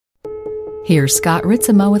Here's Scott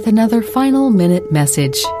Ritsema with another final minute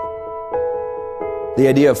message. The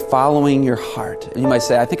idea of following your heart. And you might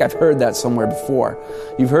say, I think I've heard that somewhere before.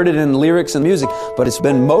 You've heard it in lyrics and music, but it's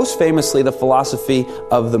been most famously the philosophy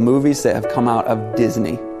of the movies that have come out of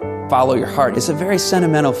Disney. Follow your heart. It's a very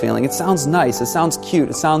sentimental feeling. It sounds nice. It sounds cute.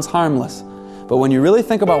 It sounds harmless. But when you really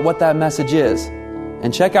think about what that message is,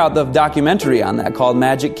 and check out the documentary on that called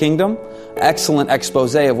Magic Kingdom, excellent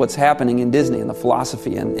expose of what's happening in Disney and the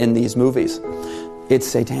philosophy in these movies. It's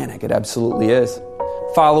satanic. It absolutely is.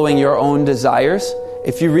 Following your own desires.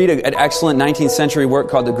 If you read an excellent 19th century work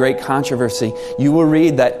called The Great Controversy, you will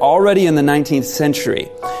read that already in the 19th century,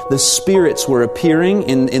 the spirits were appearing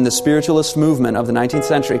in the spiritualist movement of the 19th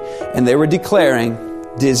century, and they were declaring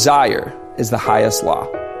desire is the highest law.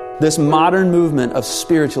 This modern movement of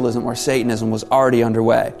spiritualism or Satanism was already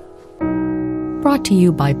underway. Brought to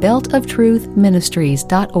you by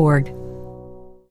beltoftruthministries.org.